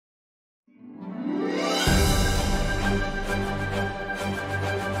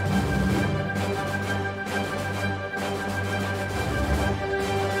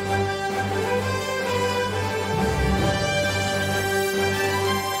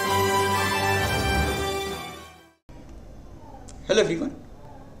Hello everyone,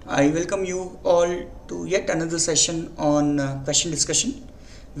 I welcome you all to yet another session on question discussion,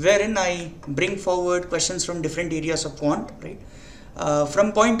 wherein I bring forward questions from different areas of quant, right?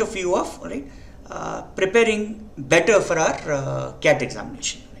 From point of view of preparing better for our CAT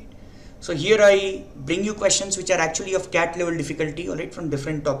examination. Right? So here I bring you questions which are actually of CAT level difficulty, right, from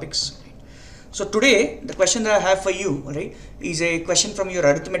different topics. Right? So today the question that I have for you, right, is a question from your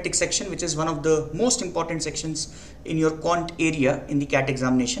arithmetic section, which is one of the most important sections in your quant area in the CAT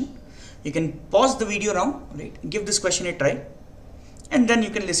examination. You can pause the video now, right, give this question a try, and then you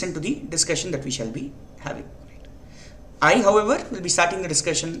can listen to the discussion that we shall be having. Right? I, however, will be starting the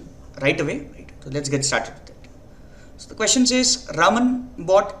discussion right away. Right? So let's get started with it. So the question says, Raman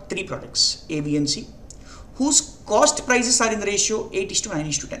bought 3 products, A, B and C, whose cost prices are in the ratio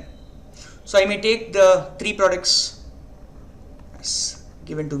 8:9:10. So I may take the 3 products as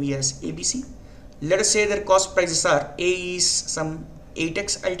given to me as ABC. Let us say their cost prices are, A is some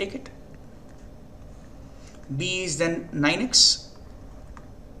 8x, I'll take it. B is then 9x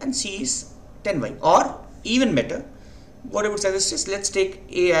and C is 10y, or even better, what I would suggest is let's take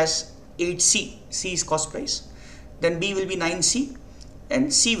A as 8C, C is cost price, then B will be 9C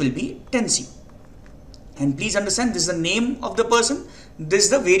and C will be 10C. And please understand, this is the name of the person, this is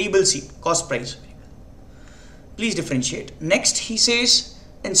the variable C, cost price. Please differentiate. Next he says,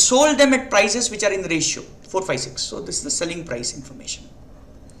 and sold them at prices which are in the ratio 456. So this is the selling price information.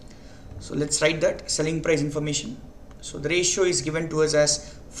 So let's write that, selling price information. So the ratio is given to us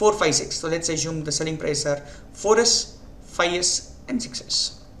as 456. So let's assume the selling price are 4s, 5s and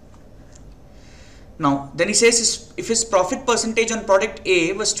 6s. Now then he says if his profit percentage on product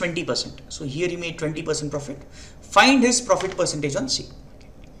A was 20%, so here he made 20% profit, find his profit percentage on C. Okay.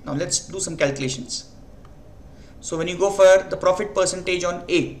 Now let's do some calculations. So when you go for the profit percentage on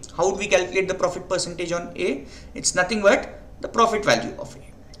A, how would we calculate the profit percentage on A? It's nothing but the profit value of A.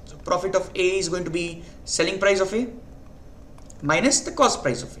 So profit of A is going to be selling price of A minus the cost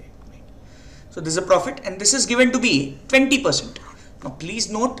price of A. Right? So this is a profit and this is given to be 20%. Now please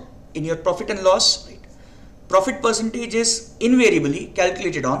note, in your profit and loss, right, profit percentage is invariably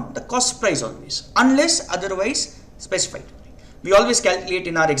calculated on the cost price always, unless otherwise specified. We always calculate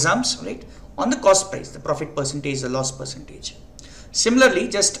in our exams, right, on the cost price, the profit percentage, the loss percentage.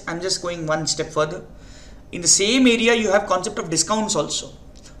 Similarly, I'm just going one step further. In the same area, you have concept of discounts also.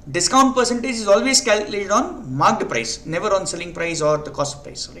 Discount percentage is always calculated on marked price, never on selling price or the cost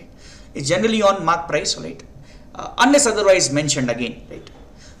price. Right? It's generally on marked price, right, unless otherwise mentioned again. Right?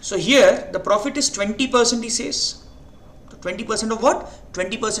 So here the profit is 20%, he says. So 20% of what?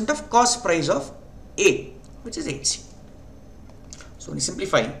 20% of cost price of A, which is 8C. So when you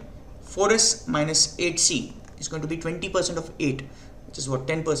simplify, 4S minus 8C is going to be 20% of 8, which is what?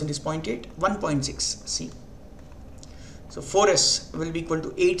 10% is 0.8, 1.6C. So 4S will be equal to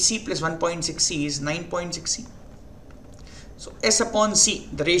 8C plus 1.6C is 9.6C. So S upon C,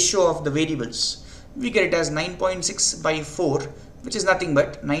 the ratio of the variables, we get it as 9.6 by 4, which is nothing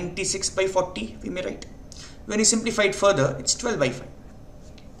but 96 by 40, we may write. When you simplify it further, it's 12 by 5.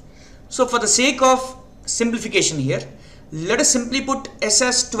 So for the sake of simplification here, let us simply put S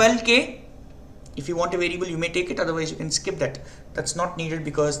as 12K. If you want a variable, you may take it, otherwise you can skip that. That's not needed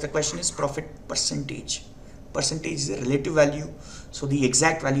because the question is profit percentage. Percentage is a relative value, so the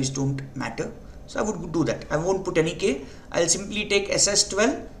exact values don't matter. So I would do that. I won't put any K. I'll simply take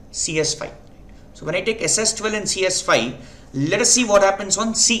SS12, CS5. So when I take SS12 and CS5, let us see what happens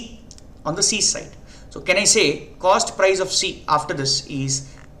on C, on the C side. So can I say cost price of C after this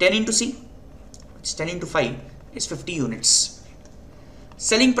is 10 into C, which is 10 into 5 is 50 units.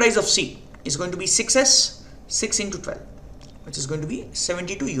 Selling price of C is going to be 6S, 6 into 12, which is going to be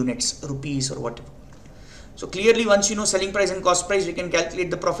 72 units, rupees or whatever. So clearly once you know selling price and cost price, we can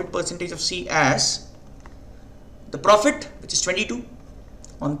calculate the profit percentage of C as the profit, which is 22,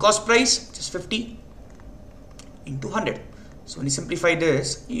 on cost price, which is 50, into 100. So when you simplify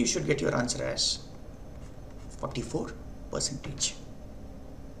this, you should get your answer as 44%.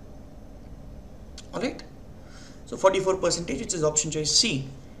 Alright. So 44%, which is option choice C,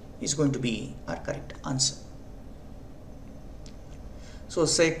 is going to be our correct answer. So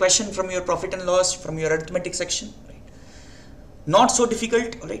say question from your profit and loss from your arithmetic section. Right? Not so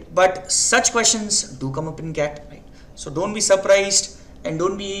difficult, right? But such questions do come up in CAT. Right? So don't be surprised and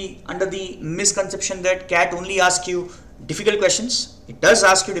don't be under the misconception that CAT only asks you difficult questions. It does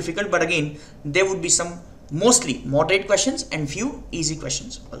ask you difficult, but again there would be some mostly moderate questions and few easy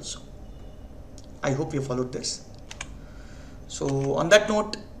questions also. I hope you followed this. So on that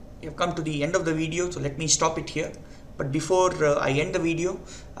note, we have come to the end of the video, so let me stop it here. But before I end the video,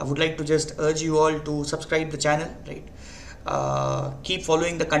 I would like to just urge you all to subscribe the channel, right? Keep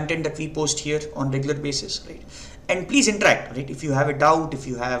following the content that we post here on regular basis, right? And please interact, right? If you have a doubt, if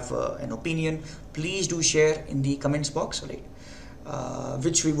you have an opinion, please do share in the comments box, right?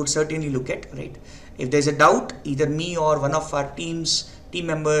 Which we would certainly look at, right? If there's a doubt, either me or one of our team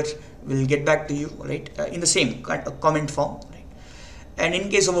members will get back to you, right? In the same comment form, right? And in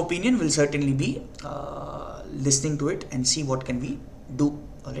case of opinion, we'll certainly be listening to it and see what can we do,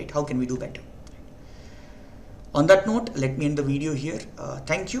 all right? How can we do better? On that note, let me end the video here.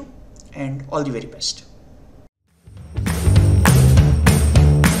 Thank you and all the very best.